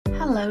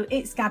Hello,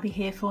 it's Gabby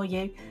here for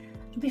you.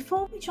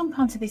 Before we jump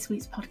onto this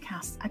week's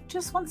podcast, I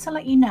just want to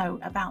let you know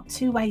about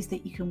 2 ways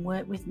that you can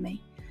work with me.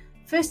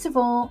 First of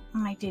all,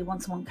 I do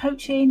one-to-one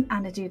coaching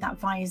and I do that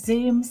via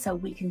Zoom, so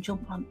we can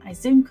jump on a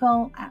Zoom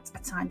call at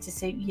a time to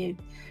suit you.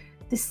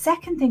 The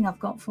second thing I've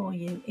got for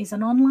you is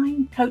an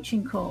online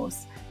coaching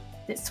course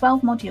that's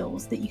 12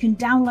 modules that you can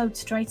download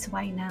straight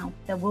away now.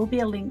 There will be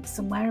a link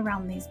somewhere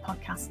around these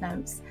podcast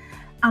notes.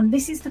 And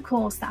this is the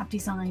course that I've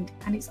designed,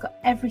 and it's got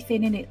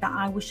everything in it that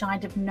I wish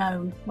I'd have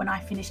known when I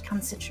finished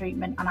cancer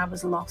treatment and I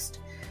was lost.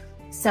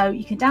 So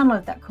you can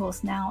download that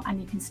course now and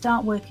you can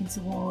start working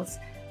towards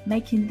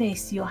making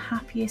this your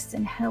happiest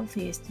and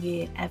healthiest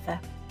year ever.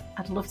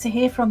 I'd love to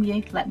hear from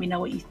you. Let me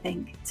know what you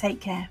think. Take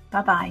care.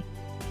 Bye-bye.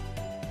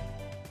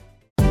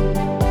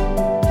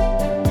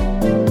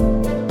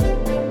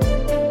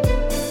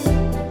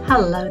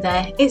 Hello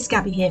there, it's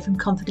Gabby here from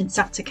Confidence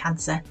After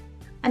Cancer.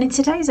 And in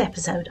today's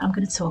episode, I'm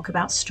going to talk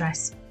about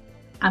stress.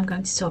 I'm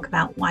going to talk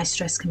about why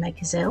stress can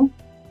make us ill.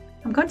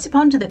 I'm going to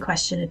ponder the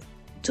question of,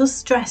 does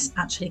stress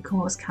actually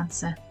cause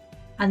cancer?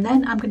 And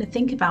then I'm going to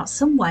think about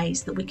some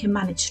ways that we can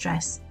manage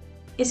stress.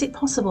 Is it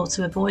possible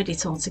to avoid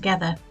it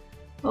altogether?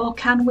 Or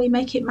can we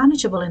make it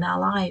manageable in our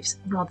lives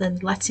rather than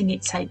letting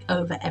it take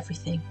over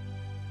everything?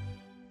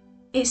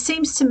 It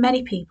seems to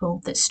many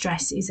people that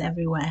stress is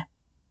everywhere.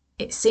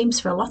 It seems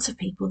for a lot of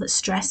people that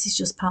stress is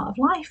just part of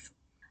life.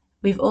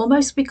 We've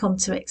almost become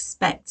to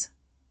expect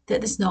that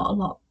there's not a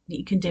lot that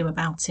you can do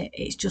about it.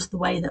 It's just the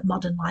way that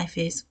modern life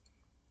is.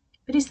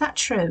 But is that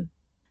true?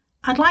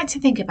 I'd like to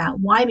think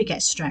about why we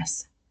get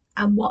stress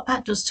and what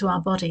that does to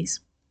our bodies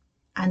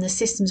and the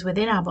systems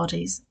within our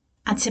bodies.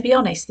 And to be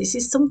honest, this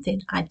is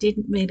something I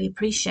didn't really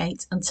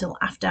appreciate until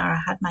after I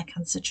had my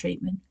cancer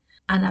treatment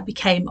and I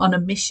became on a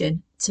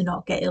mission to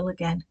not get ill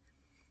again.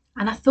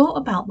 And I thought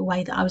about the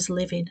way that I was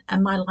living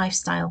and my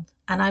lifestyle,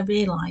 and I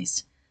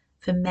realised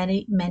for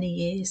many, many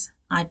years,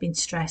 I'd been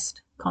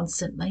stressed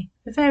constantly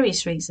for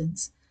various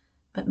reasons,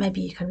 but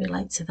maybe you can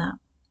relate to that.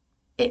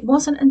 It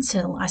wasn't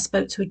until I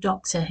spoke to a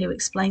doctor who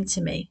explained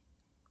to me,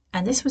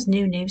 and this was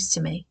new news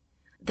to me,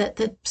 that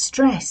the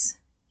stress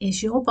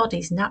is your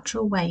body's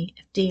natural way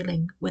of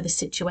dealing with a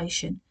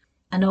situation,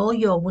 and all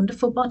your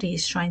wonderful body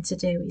is trying to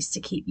do is to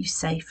keep you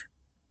safe.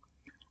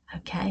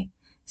 Okay,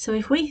 so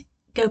if we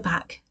go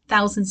back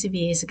thousands of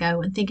years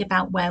ago and think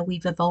about where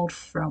we've evolved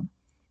from,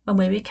 when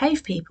we were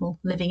cave people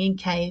living in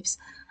caves,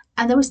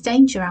 and there was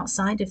danger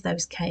outside of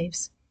those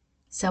caves.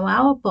 So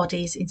our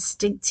body's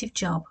instinctive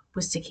job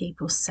was to keep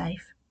us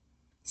safe.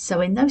 So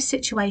in those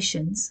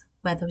situations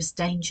where there was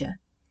danger,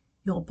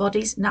 your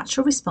body's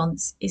natural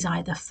response is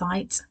either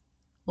fight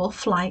or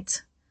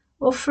flight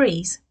or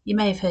freeze. You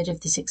may have heard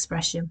of this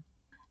expression.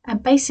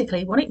 And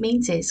basically what it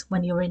means is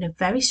when you're in a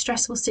very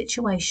stressful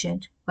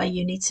situation where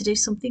you need to do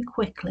something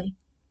quickly,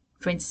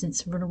 for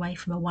instance, run away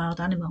from a wild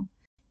animal,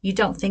 you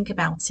don't think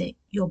about it.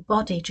 Your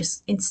body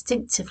just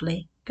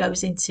instinctively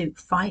goes into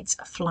fight,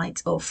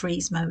 flight, or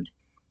freeze mode.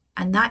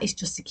 And that is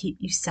just to keep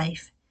you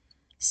safe.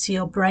 So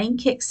your brain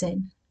kicks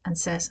in and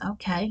says,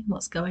 okay,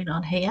 what's going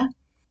on here?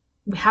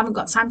 We haven't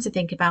got time to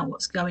think about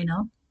what's going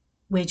on.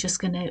 We're just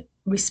going to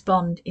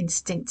respond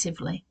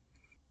instinctively.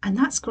 And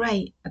that's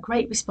great. A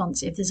great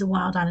response if there's a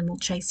wild animal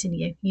chasing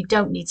you. You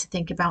don't need to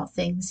think about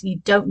things. You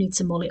don't need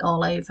to mull it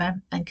all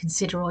over and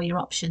consider all your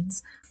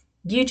options.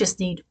 You just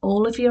need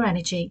all of your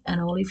energy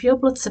and all of your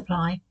blood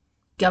supply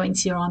going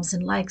to your arms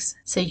and legs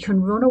so you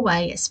can run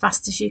away as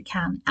fast as you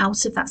can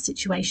out of that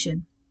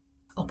situation.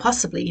 Or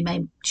possibly you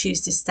may choose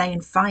to stay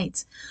and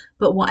fight.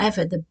 But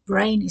whatever, the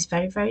brain is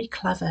very, very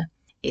clever.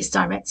 It's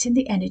directing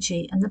the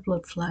energy and the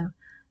blood flow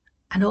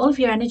and all of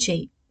your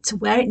energy to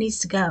where it needs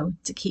to go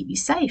to keep you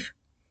safe.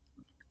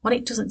 What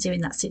it doesn't do in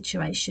that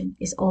situation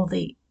is all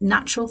the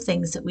natural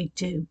things that we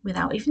do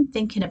without even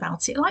thinking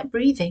about it, like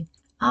breathing.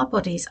 Our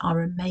bodies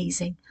are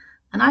amazing.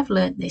 And I've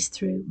learnt this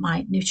through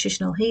my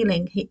nutritional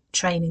healing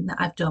training that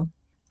I've done.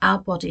 Our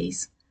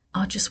bodies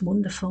are just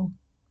wonderful.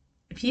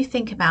 If you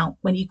think about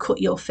when you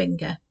cut your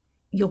finger,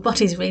 your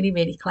body's really,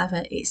 really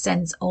clever. It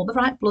sends all the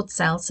right blood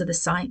cells to the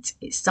site.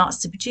 It starts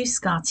to produce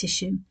scar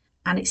tissue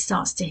and it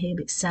starts to heal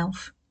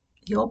itself.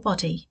 Your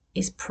body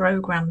is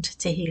programmed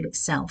to heal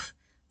itself,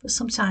 but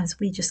sometimes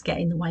we just get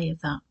in the way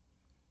of that.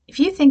 If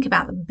you think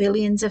about the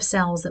billions of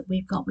cells that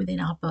we've got within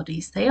our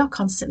bodies, they are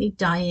constantly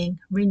dying,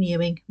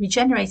 renewing,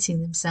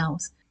 regenerating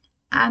themselves.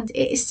 And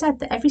it is said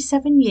that every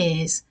 7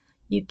 years,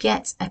 you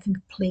get a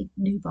complete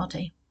new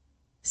body.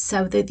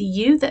 So the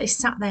you that is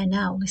sat there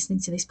now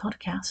listening to this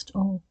podcast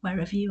or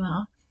wherever you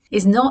are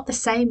is not the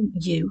same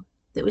you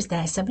that was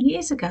there 7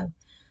 years ago.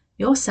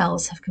 Your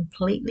cells have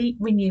completely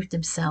renewed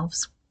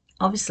themselves,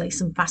 obviously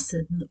some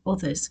faster than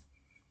others.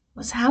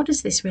 But how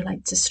does this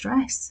relate to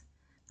stress?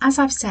 As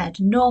I've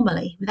said,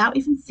 normally, without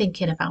even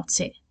thinking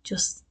about it,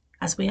 just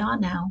as we are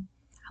now,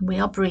 and we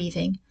are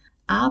breathing,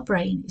 our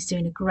brain is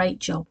doing a great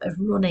job of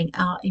running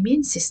our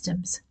immune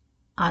systems,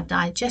 our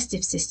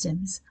digestive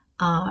systems,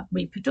 our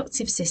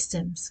reproductive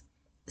systems,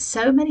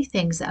 so many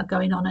things that are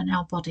going on in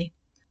our body,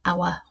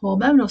 our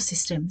hormonal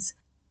systems,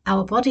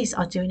 Our bodies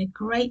are doing a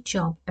great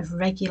job of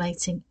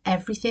regulating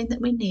everything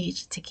that we need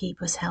to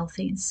keep us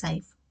healthy and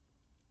safe.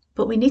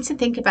 But we need to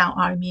think about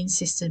our immune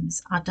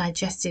systems, our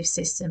digestive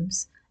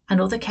systems, and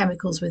other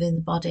chemicals within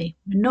the body.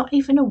 We're not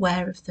even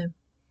aware of them.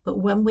 But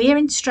when we're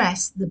in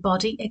stress, the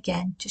body,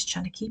 again, just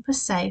trying to keep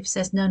us safe,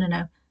 says, no, no,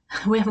 no,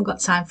 we haven't got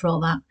time for all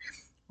that.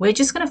 We're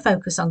just going to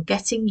focus on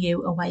getting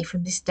you away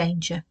from this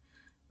danger.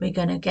 We're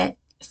going to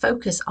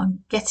focus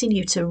on getting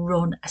you to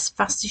run as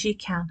fast as you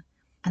can.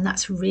 And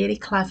that's really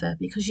clever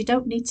because you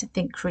don't need to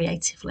think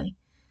creatively.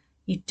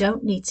 You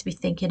don't need to be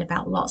thinking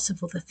about lots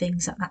of other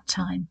things at that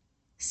time.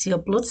 So your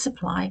blood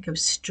supply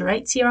goes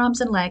straight to your arms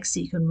and legs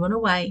so you can run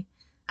away,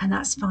 and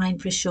that's fine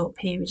for a short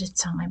period of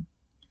time.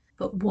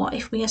 But what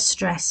if we are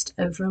stressed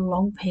over a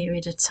long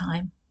period of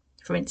time?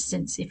 For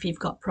instance, if you've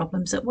got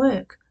problems at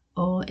work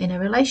or in a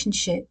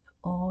relationship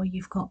or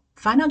you've got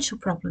financial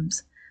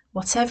problems,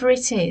 whatever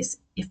it is,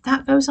 if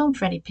that goes on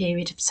for any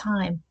period of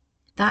time,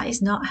 that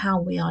is not how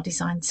we are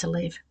designed to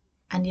live.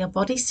 And your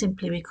body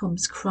simply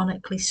becomes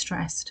chronically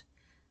stressed.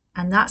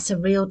 And that's a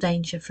real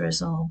danger for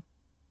us all.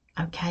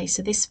 Okay,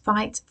 so this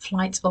fight,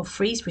 flight, or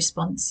freeze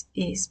response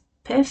is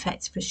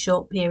perfect for a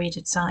short period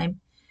of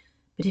time.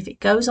 But if it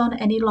goes on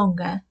any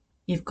longer,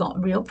 you've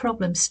got real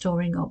problems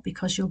storing up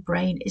because your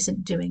brain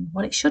isn't doing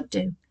what it should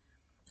do.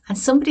 And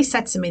somebody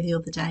said to me the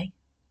other day,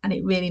 and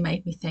it really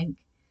made me think,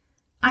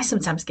 I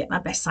sometimes get my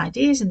best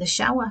ideas in the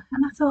shower.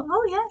 And I thought,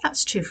 oh yeah,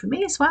 that's true for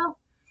me as well.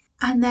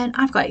 And then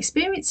I've got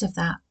experience of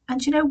that.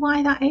 And do you know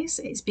why that is?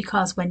 It's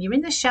because when you're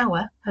in the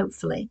shower,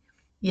 hopefully,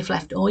 you've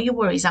left all your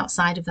worries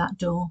outside of that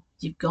door.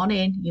 You've gone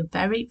in, you're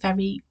very,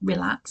 very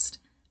relaxed.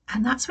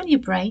 And that's when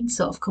your brain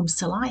sort of comes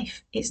to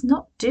life. It's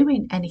not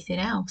doing anything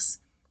else.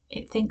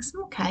 It thinks,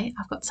 okay,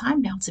 I've got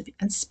time now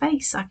and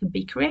space. I can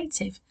be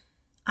creative.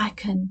 I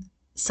can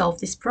solve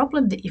this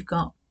problem that you've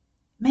got.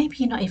 Maybe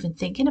you're not even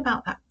thinking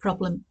about that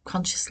problem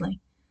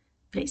consciously,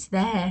 but it's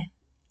there.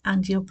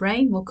 And your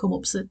brain will come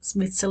up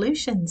with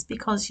solutions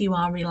because you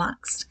are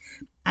relaxed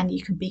and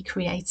you can be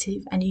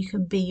creative and you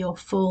can be your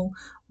full,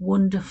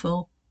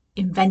 wonderful,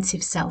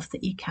 inventive self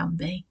that you can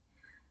be.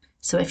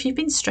 So if you've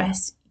been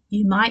stressed,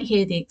 you might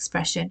hear the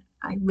expression,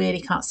 I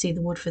really can't see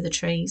the wood for the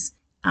trees.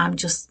 I'm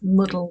just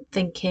muddled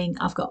thinking.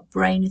 I've got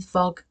brain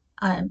fog.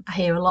 I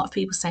hear a lot of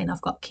people saying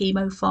I've got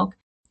chemo fog.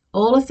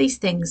 All of these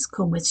things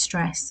come with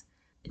stress.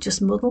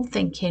 Just muddled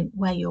thinking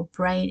where your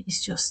brain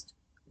is just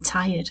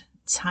tired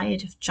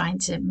of trying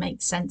to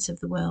make sense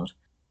of the world.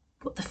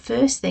 But the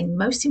first thing,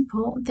 most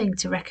important thing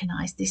to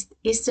recognise, this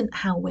isn't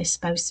how we're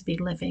supposed to be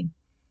living.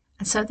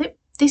 And so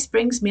this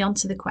brings me on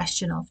to the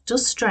question of,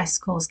 does stress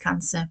cause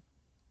cancer?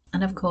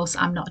 And of course,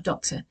 I'm not a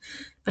doctor,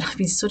 but I've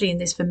been studying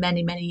this for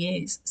many, many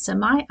years. So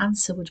my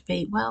answer would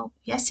be, well,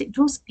 yes, it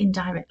does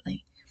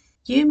indirectly.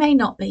 You may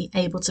not be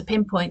able to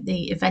pinpoint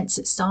the events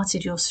that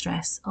started your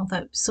stress,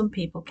 although some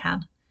people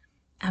can.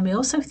 And we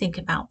also think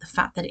about the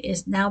fact that it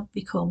has now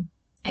become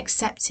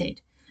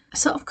accepted, a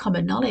sort of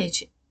common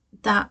knowledge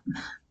that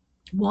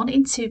 1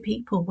 in 2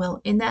 people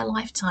will in their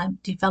lifetime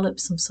develop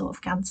some sort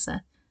of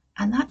cancer.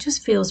 And that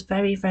just feels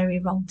very, very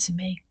wrong to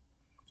me.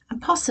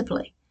 And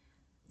possibly,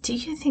 do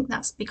you think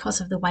that's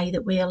because of the way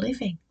that we are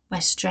living,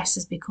 where stress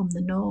has become the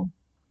norm,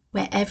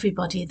 where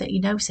everybody that you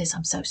know says,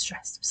 I'm so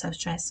stressed,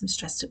 I'm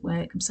stressed at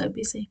work, I'm so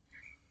busy.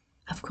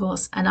 Of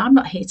course, and I'm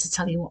not here to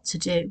tell you what to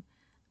do.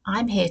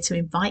 I'm here to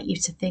invite you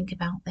to think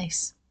about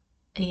this.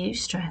 Are you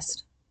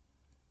stressed?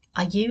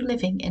 Are you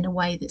living in a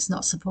way that's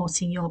not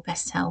supporting your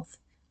best health,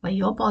 where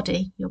your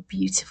body, your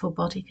beautiful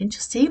body, can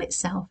just heal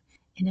itself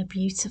in a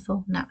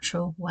beautiful,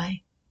 natural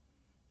way?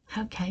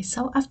 Okay,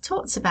 so I've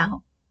talked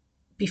about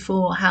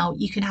before how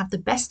you can have the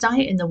best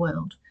diet in the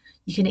world,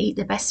 you can eat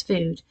the best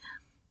food,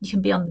 you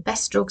can be on the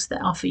best drugs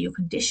that are for your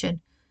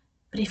condition,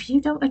 but if you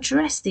don't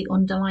address the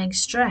underlying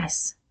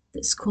stress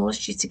that's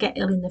caused you to get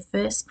ill in the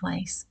first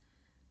place,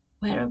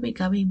 where are we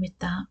going with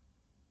that?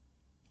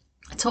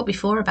 I talked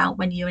before about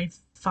when you're in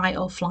fight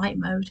or flight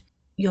mode,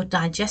 your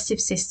digestive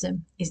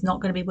system is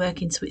not going to be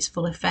working to its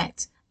full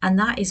effect. And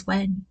that is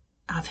when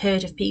I've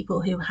heard of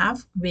people who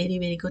have really,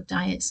 really good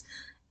diets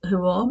who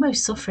are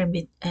almost suffering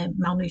with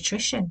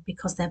malnutrition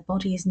because their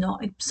body is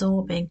not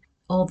absorbing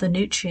all the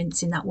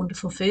nutrients in that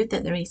wonderful food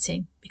that they're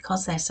eating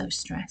because they're so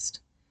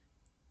stressed.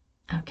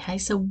 Okay,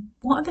 so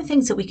what are the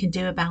things that we can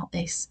do about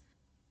this?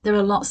 There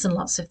are lots and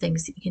lots of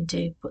things that you can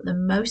do, but the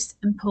most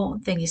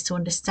important thing is to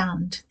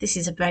understand this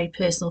is a very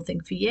personal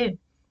thing for you.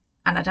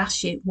 And I'd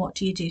ask you, what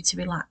do you do to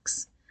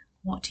relax?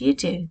 What do you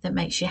do that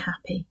makes you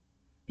happy?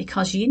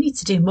 Because you need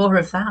to do more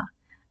of that.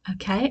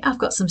 Okay, I've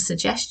got some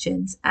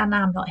suggestions and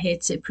I'm not here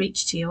to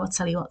preach to you or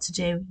tell you what to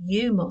do.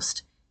 You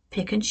must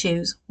pick and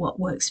choose what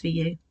works for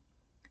you.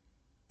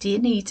 Do you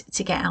need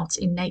to get out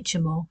in nature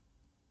more?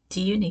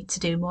 Do you need to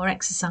do more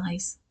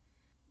exercise?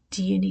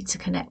 Do you need to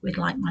connect with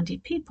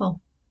like-minded people?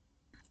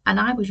 And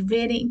I would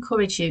really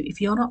encourage you, if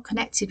you're not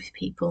connected with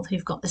people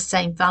who've got the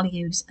same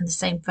values and the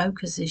same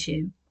focus as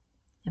you,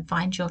 then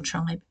find your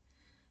tribe.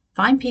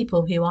 Find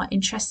people who are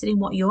interested in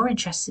what you're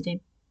interested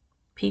in,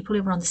 people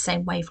who are on the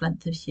same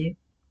wavelength as you,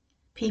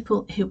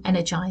 people who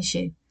energize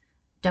you.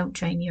 don't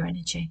drain your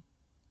energy.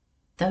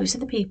 Those are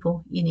the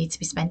people you need to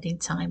be spending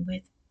time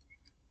with.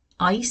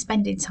 Are you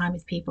spending time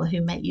with people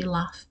who make you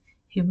laugh,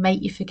 who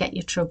make you forget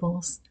your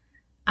troubles?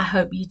 I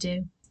hope you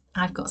do.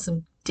 I've got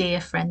some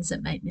dear friends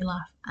that make me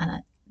laugh, and I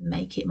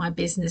make it my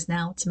business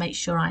now to make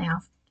sure I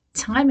have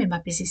time in my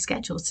busy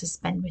schedule to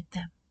spend with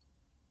them.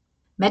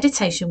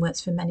 Meditation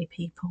works for many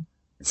people.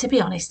 To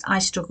be honest, I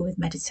struggle with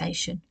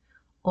meditation,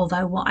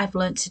 although what I've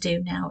learned to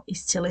do now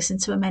is to listen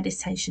to a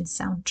meditation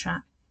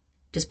soundtrack.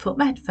 Just put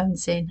my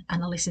headphones in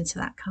and I listen to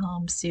that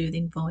calm,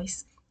 soothing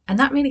voice, and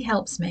that really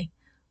helps me.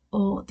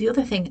 Or the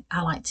other thing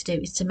I like to do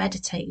is to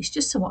meditate, is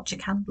just to watch a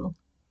candle.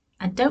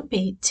 And don't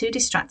be too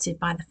distracted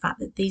by the fact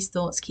that these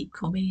thoughts keep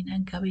coming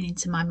and going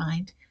into my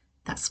mind.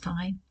 That's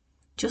fine.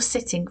 Just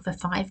sitting for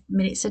 5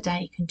 minutes a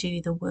day can do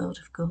you the world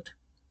of good.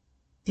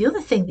 The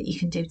other thing that you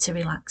can do to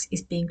relax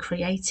is being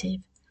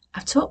creative.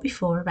 I've talked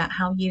before about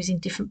how using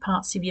different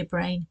parts of your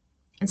brain,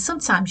 and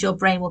sometimes your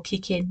brain will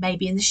kick in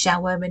maybe in the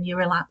shower when you're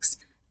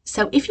relaxed.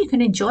 So if you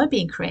can enjoy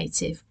being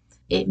creative,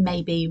 it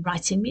may be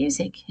writing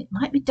music, it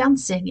might be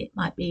dancing, it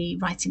might be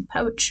writing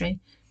poetry,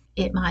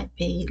 it might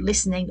be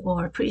listening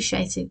or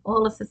appreciating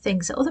all of the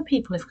things that other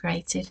people have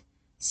created.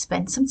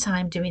 Spend some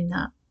time doing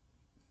that.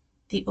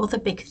 The other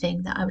big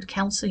thing that I would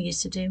counsel you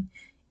to do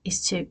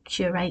is to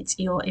curate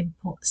your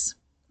inputs.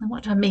 And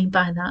what do I mean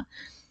by that?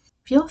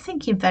 If you're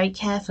thinking very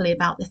carefully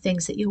about the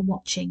things that you're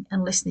watching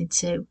and listening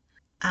to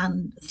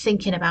and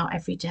thinking about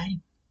every day.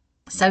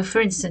 So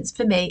for instance,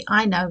 for me,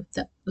 I know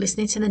that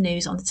listening to the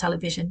news on the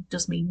television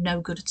does me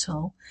no good at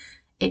all.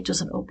 It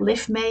doesn't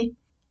uplift me.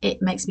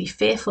 It makes me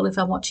fearful if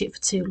I watch it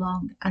for too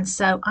long. And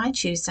so I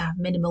choose to have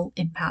minimal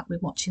impact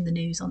with watching the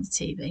news on the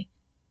TV.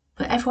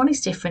 But everyone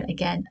is different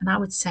again. And I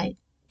would say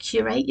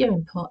curate your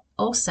input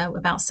also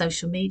about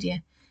social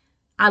media.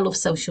 I love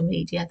social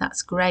media.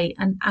 That's great.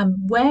 And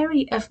I'm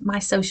wary of my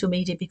social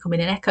media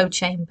becoming an echo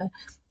chamber.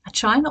 I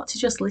try not to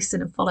just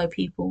listen and follow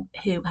people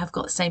who have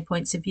got the same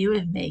points of view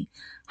as me.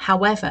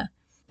 However,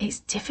 it's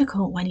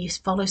difficult when you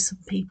follow some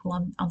people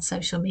on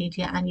social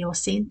media and you're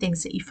seeing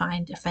things that you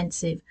find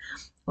offensive,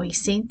 or you're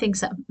seeing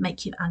things that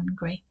make you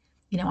angry.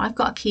 You know, I've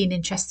got a keen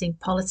interest in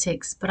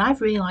politics, but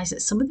I've realised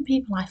that some of the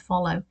people I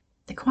follow,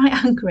 they're quite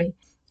angry.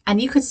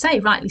 And you could say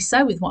rightly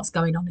so with what's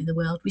going on in the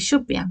world. We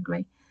should be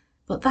angry.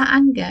 But that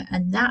anger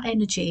and that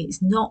energy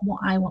is not what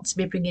I want to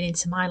be bringing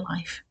into my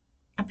life,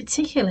 and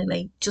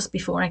particularly just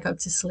before I go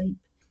to sleep.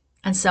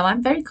 And so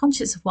I'm very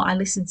conscious of what I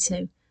listen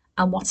to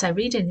and what I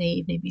read in the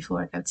evening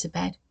before I go to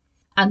bed.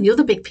 And the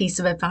other big piece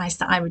of advice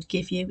that I would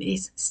give you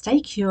is stay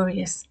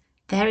curious.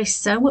 There is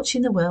so much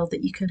in the world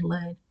that you can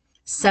learn,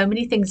 so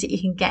many things that you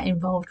can get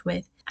involved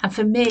with. And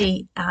for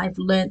me, I've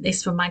learned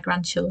this from my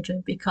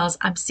grandchildren because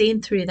I'm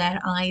seeing through their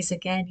eyes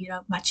again. You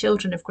know, my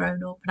children have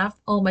grown up and I've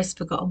almost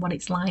forgotten what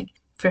it's like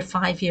for a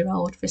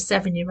 5-year-old, for a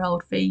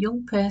 7-year-old, for a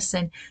young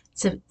person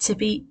to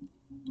be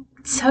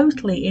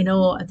totally in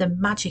awe of the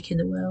magic in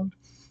the world.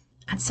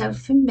 And so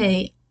for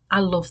me, I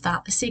love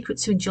that. The secret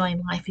to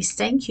enjoying life is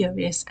staying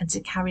curious and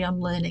to carry on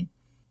learning.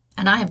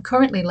 And I am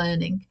currently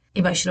learning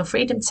emotional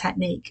freedom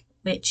technique,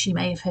 which you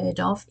may have heard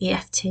of,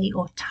 EFT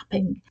or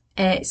tapping.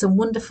 It's a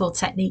wonderful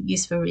technique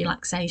used for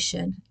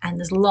relaxation, and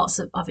there's lots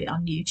of it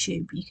on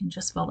YouTube. You can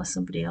just follow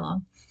somebody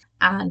along.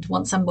 And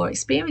once I'm more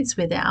experienced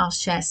with it, I'll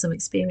share some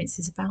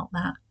experiences about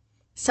that.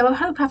 So I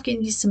hope I've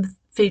given you some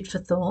food for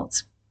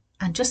thought,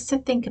 and just to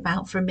think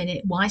about for a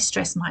minute why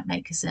stress might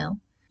make us ill,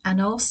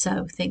 and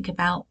also think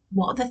about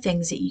what are the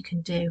things that you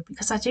can do,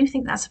 because I do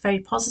think that's a very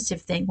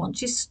positive thing.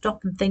 Once you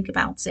stop and think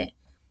about it,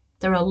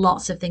 there are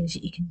lots of things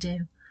that you can do.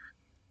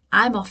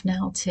 I'm off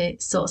now to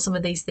sort some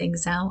of these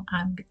things out.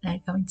 I'm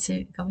going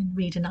to go and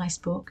read a nice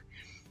book.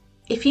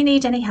 If you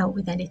need any help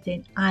with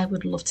anything, I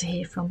would love to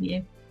hear from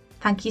you.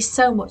 Thank you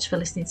so much for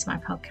listening to my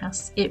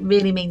podcast. It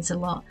really means a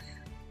lot.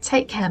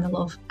 Take care, my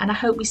love, and I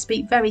hope we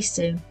speak very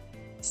soon.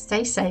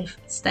 Stay safe,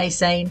 stay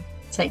sane,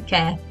 take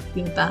care.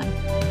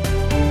 Goodbye.